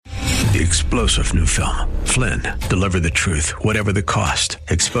The explosive new film, Flynn, deliver the truth, whatever the cost,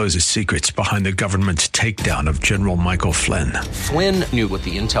 exposes secrets behind the government's takedown of General Michael Flynn. Flynn knew what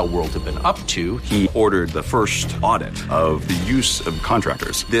the intel world had been up to. He ordered the first audit of the use of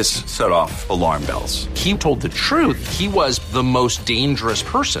contractors. This set off alarm bells. He told the truth. He was the most dangerous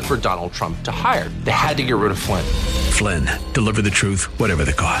person for Donald Trump to hire. They had to get rid of Flynn. Flynn, deliver the truth, whatever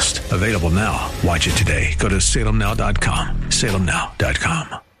the cost. Available now. Watch it today. Go to salemnow.com.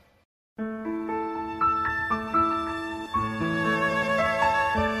 salemnow.com.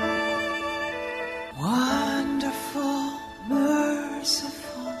 Wonderful,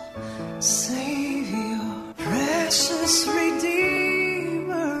 merciful Savior, precious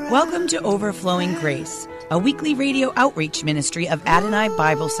Redeemer. Welcome to Overflowing Grace, a weekly radio outreach ministry of Adonai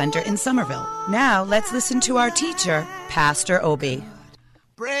Bible Center in Somerville. Now, let's listen to our teacher, Pastor Obi.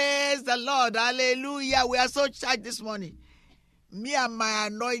 Praise the Lord. Hallelujah. We are so charged this morning. Me and my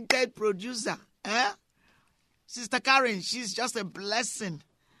anointed producer, Sister Karen, she's just a blessing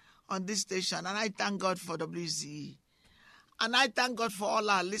on this station. And I thank God for WCE. And I thank God for all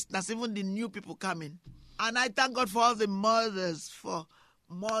our listeners, even the new people coming. And I thank God for all the mothers for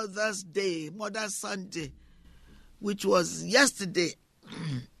Mother's Day, Mother's Sunday, which was yesterday.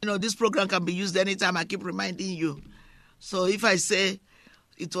 This program can be used anytime. I keep reminding you. So if I say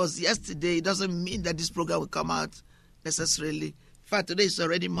it was yesterday, it doesn't mean that this program will come out necessarily. In fact, today is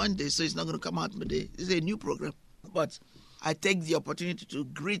already Monday, so it's not going to come out today. It's a new program. But I take the opportunity to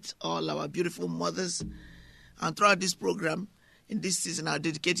greet all our beautiful mothers. And throughout this program, in this season, I'll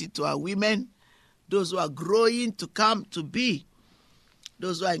dedicate it to our women, those who are growing to come to be,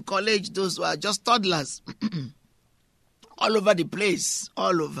 those who are in college, those who are just toddlers, all over the place,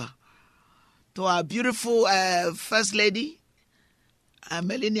 all over. To our beautiful First Lady,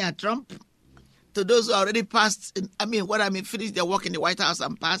 Melania Trump, to those who are already passed, finished their work in the White House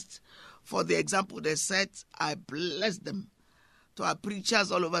and passed for the example they set, I bless them. To our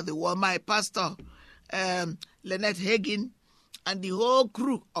preachers all over the world, my pastor, Lynette Hagin, and the whole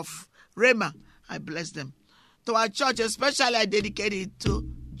crew of Rhema, I bless them. To our church, especially I dedicate it to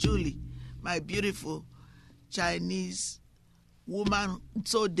Julie, my beautiful Chinese woman,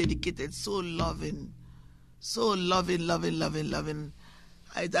 so dedicated, so loving.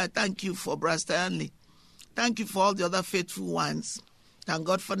 I thank you for Brother Stanley. Thank you for all the other faithful ones. Thank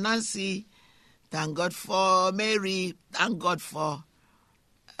God for Nancy. Thank God for Mary. Thank God for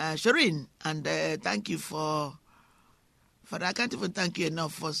Shireen. And thank you for I can't even thank you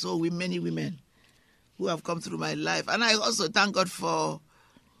enough for so many women who have come through my life. And I also thank God for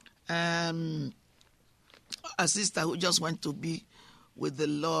a sister who just went to be with the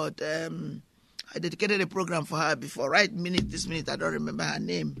Lord. I dedicated a program for her before. This minute, I don't remember her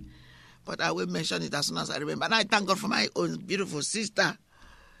name. But I will mention it as soon as I remember. And I thank God for my own beautiful sister,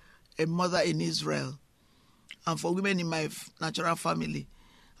 a mother in Israel. And for women in my natural family.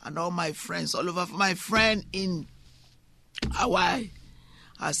 And all my friends all over. For my friend in Hawaii.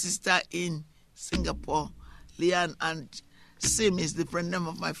 Her sister in Singapore. Leanne and Sim is the name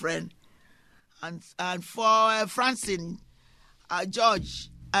of my friend. And for Francine, George.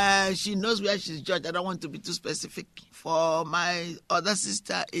 She knows where she's judged. I don't want to be too specific. For my other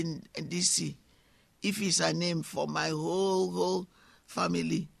sister in D.C., if it's her name, for my whole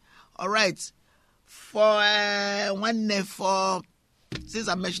family. All right. For since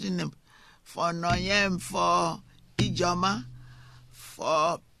I'm mentioning them, for Noyem, for Ijoma,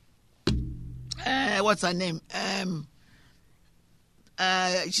 for what's her name?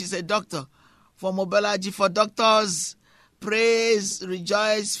 She's a doctor. For Mobelaji, for doctors. Praise,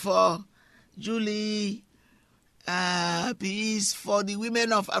 rejoice for Julie, peace for the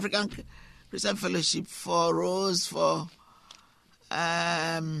women of African Christian Fellowship, for Rose, for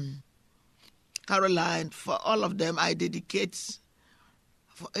Caroline, for all of them I dedicate,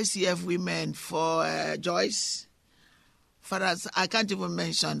 for ACF women, for Joyce, for us, I can't even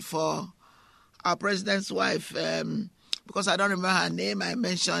mention, for our president's wife, because I don't remember her name, I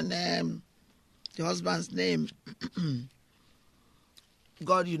mentioned the husband's name.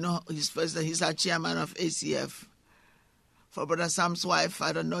 God, his president, he's our chairman of ACF. For Brother Sam's wife,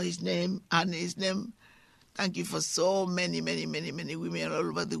 I don't know his name, and his name. Thank you for so many women all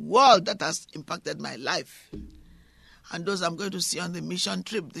over the world that has impacted my life. And those I'm going to see on the mission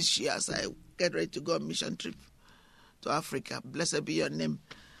trip this year as I get ready to go on mission trip to Africa. Blessed be your name.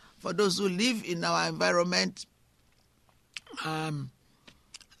 For those who live in our environment, I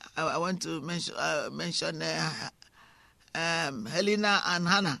want to mention Helena and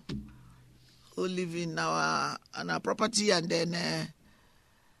Hannah, who live in our property, and then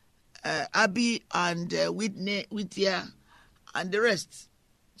Abby and Whitney, and the rest.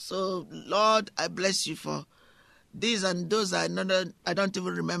 So, Lord, I bless you for these and those I don't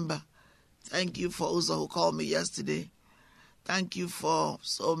even remember. Thank you for Uzo who called me yesterday. Thank you for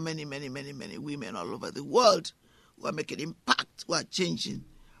so many, many, many, many women all over the world who are making impact, who are changing,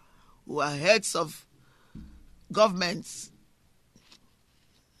 who are heads of governments,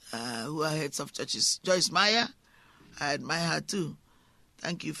 who are heads of churches. Joyce Meyer, I admire her too.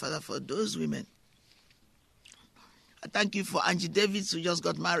 Thank you, Father, for those women. I thank you for Angie Davids, who just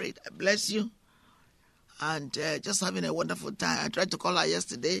got married. I bless you. And just having a wonderful time. I tried to call her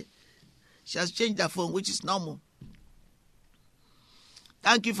yesterday. She has changed her phone, which is normal.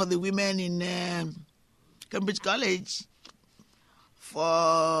 Thank you for the women in Cambridge College,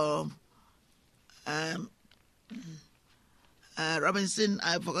 for Robinson,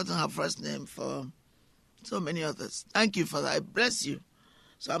 I've forgotten her first name, for so many others. Thank you for that. I bless you.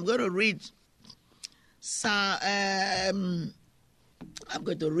 So I'm going to read. I'm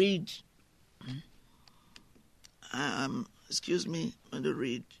going to read. Excuse me. I'm going to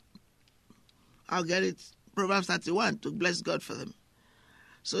read. I'll get it. Proverbs 31 to bless God for them.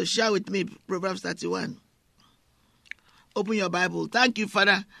 So share with me Proverbs 31. Open your Bible. Thank you,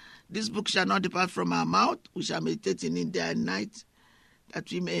 Father. This book shall not depart from our mouth. We shall meditate in it day and night, that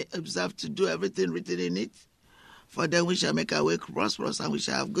we may observe to do everything written in it. For then we shall make our way prosperous, and we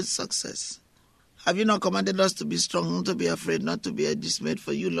shall have good success. Have you not commanded us to be strong, not to be afraid, not to be dismayed?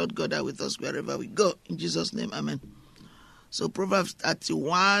 For you, Lord God, are with us wherever we go. In Jesus' name, amen. So Proverbs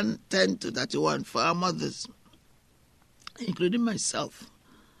 31, 10 to 31, for our mothers, including myself,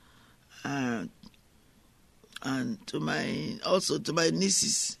 and to my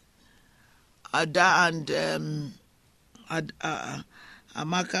nieces, Ada and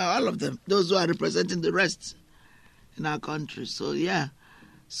Amaka, all of them, those who are representing the rest in our country. So yeah,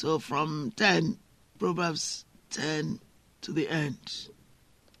 so from 10, Proverbs 10 to the end.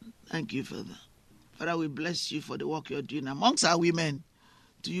 Thank you, Father. Father, we bless you for the work you're doing amongst our women.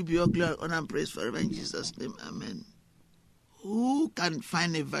 To you be all glory, honor, and praise forever. In Jesus' name, amen. Who can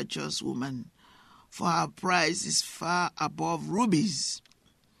find a virtuous woman? For her price is far above rubies.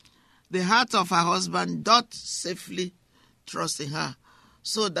 The heart of her husband doth safely trust in her,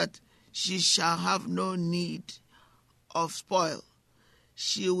 so that she shall have no need of spoil.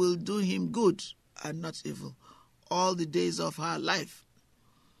 She will do him good and not evil all the days of her life.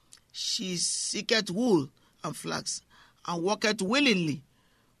 She seeketh wool and flax, and walketh willingly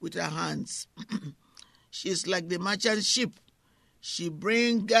with her hands. She is like the merchant ship. She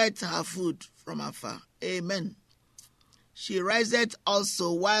bringeth her food from afar. Amen. She riseth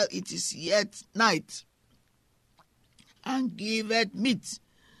also while it is yet night, and giveth meat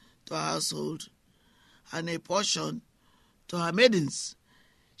to her household, and a portion to her maidens.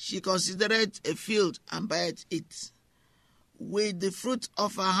 She considereth a field and buyeth it. With the fruit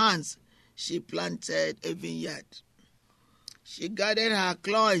of her hands she planted a vineyard. She guarded her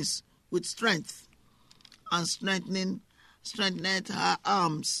loins with strength, and strengthened her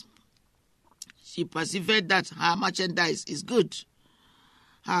arms. She perceived that her merchandise is good.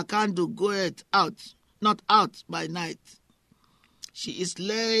 Her candle goeth out, not out by night. She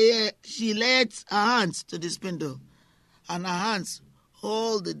layeth her hands to the spindle, and her hands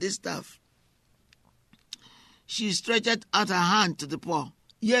hold the distaff. She stretcheth out her hand to the poor.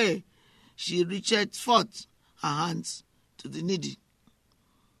 Yea, she reacheth forth her hands to the needy.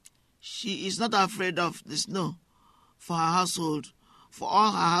 She is not afraid of the snow for her household, for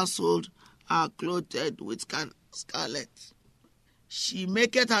all her household are clothed with scarlet. She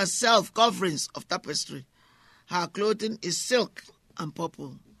maketh herself coverings of tapestry. Her clothing is silk and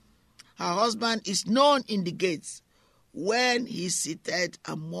purple. Her husband is known in the gates, when he is seated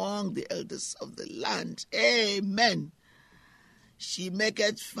among the elders of the land. Amen. She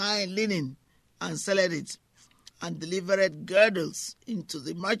maketh fine linen and selleth it, and delivereth girdles into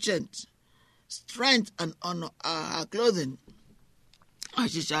the merchant. Strength and honor are her clothing, and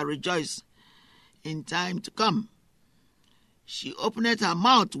she shall rejoice in time to come. She openeth her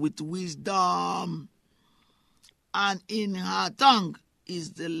mouth with wisdom, and in her tongue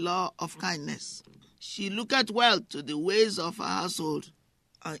is the law of kindness. She looketh well to the ways of her household,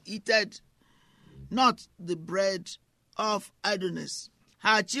 and eateth not the bread of idleness.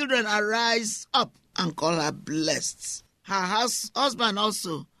 Her children arise up and call her blessed. Her husband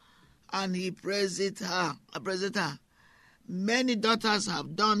also, and he praiseth her. Many daughters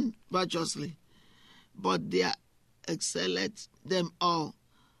have done virtuously, but thou excelleth them all.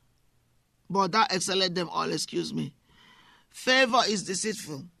 Favor is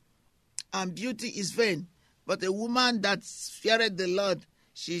deceitful, and beauty is vain, but a woman that feareth the Lord,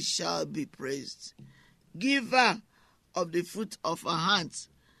 she shall be praised. Give her of the fruit of her hands,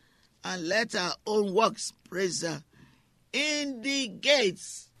 and let our own works praise her in the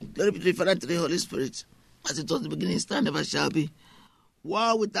gates. Glory be to the Father, and to the Holy Spirit, as it was in the beginning, is now, and never shall be,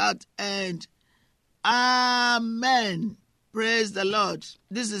 world without end. Amen. Praise the Lord.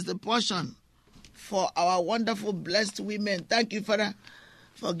 This is the portion for our wonderful, blessed women. Thank you, Father,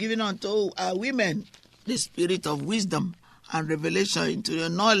 for giving unto our women the spirit of wisdom and revelation into your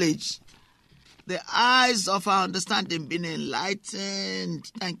knowledge. The eyes of our understanding being enlightened.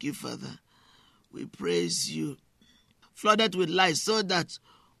 Thank you, Father. We praise you. Flooded with light so that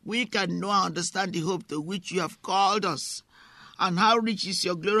we can know and understand the hope to which you have called us, and how rich is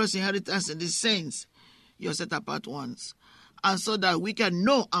your glorious inheritance in the saints, your set-apart ones, and so that we can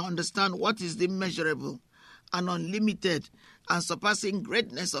know and understand what is the immeasurable and unlimited and surpassing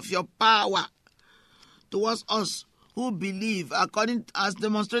greatness of your power towards us who believe, according as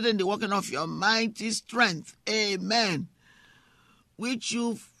demonstrated in the working of your mighty strength. Amen. Which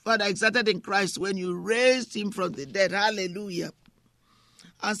you, Father, exerted in Christ when you raised him from the dead. Hallelujah.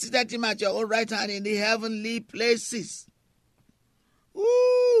 And seated him at your own right hand in the heavenly places.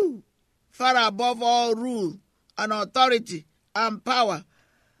 Woo! Far above all rule and authority and power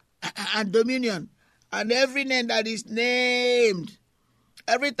and dominion and every name that is named,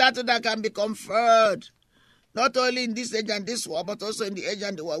 every title that can be conferred, not only in this age and this world, but also in the age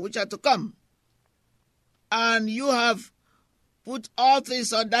and the world which are to come. And you have put all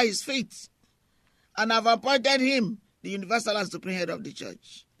things under his feet, and have appointed him the universal and supreme head of the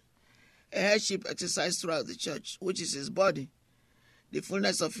church. A headship exercised throughout the church, which is his body, the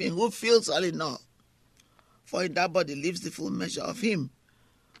fullness of him who fills all in all. For in that body lives the full measure of him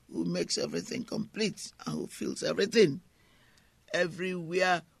who makes everything complete and who fills everything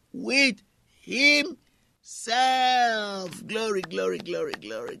everywhere with himself. Glory, glory, glory,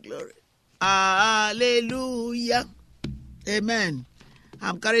 glory, glory. Hallelujah. Amen.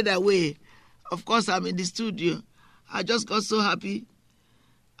 I'm carried away. Of course, I'm in the studio. I just got so happy.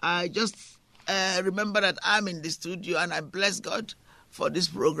 I just remember that I'm in the studio, and I bless God for this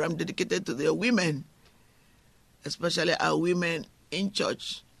program dedicated to the women, especially our women in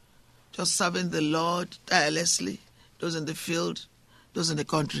church, just serving the Lord tirelessly, those in the field, those in the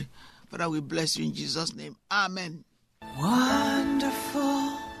country. Father, we bless you in Jesus' name. Amen.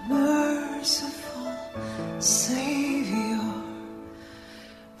 Wonderful, merciful Savior,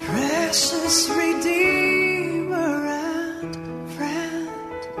 precious Redeemer and friend.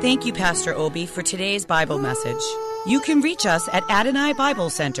 Thank you, Pastor Obi, for today's Bible message. You can reach us at Adonai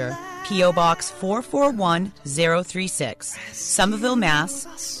Bible Center, P.O. Box 441036, Somerville, Mass.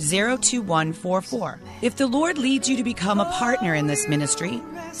 02144. If the Lord leads you to become a partner in this ministry,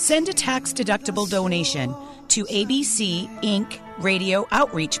 send a tax-deductible donation to ABC Inc. Radio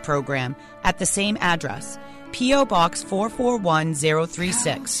Outreach Program at the same address, P.O. Box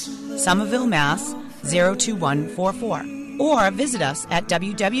 441036, Somerville, Mass. 02144. Or visit us at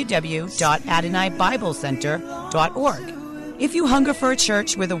www.AdonaiBibleCenter.org. If you hunger for a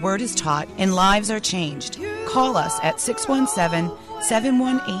church where the word is taught and lives are changed, call us at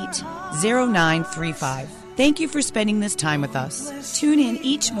 617-718-0935. Thank you for spending this time with us. Tune in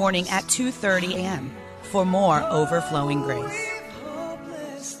each morning at 2:30 a.m. for more Overflowing Grace.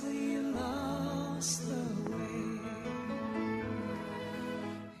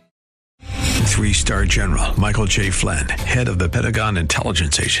 Three-star General Michael J. Flynn, head of the Pentagon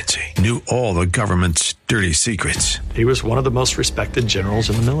Intelligence Agency, knew all the government's dirty secrets. He was one of the most respected generals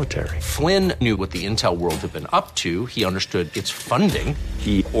in the military. Flynn knew what the intel world had been up to. He understood its funding.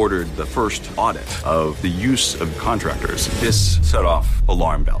 He ordered the first audit of the use of contractors. This set off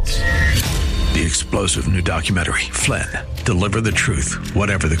alarm bells. The explosive new documentary, Flynn, Deliver the Truth,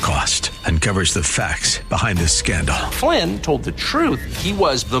 Whatever the Cost, uncovers the facts behind this scandal. Flynn told the truth. He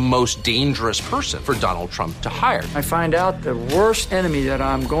was the most dangerous person for Donald Trump to hire. I find out the worst enemy that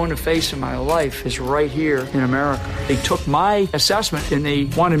I'm going to face in my life is right here in America. They took my assessment and they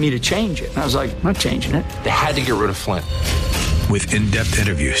wanted me to change it. And I was like, I'm not changing it. They had to get rid of Flynn. With in-depth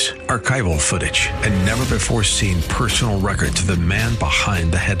interviews, archival footage, and never-before-seen personal records of the man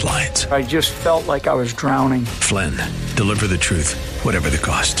behind the headlines. I just felt like I was drowning. Flynn, Deliver the Truth, Whatever the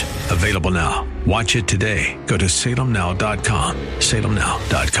Cost. Available now. Watch it today. Go to salemnow.com.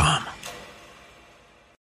 salemnow.com.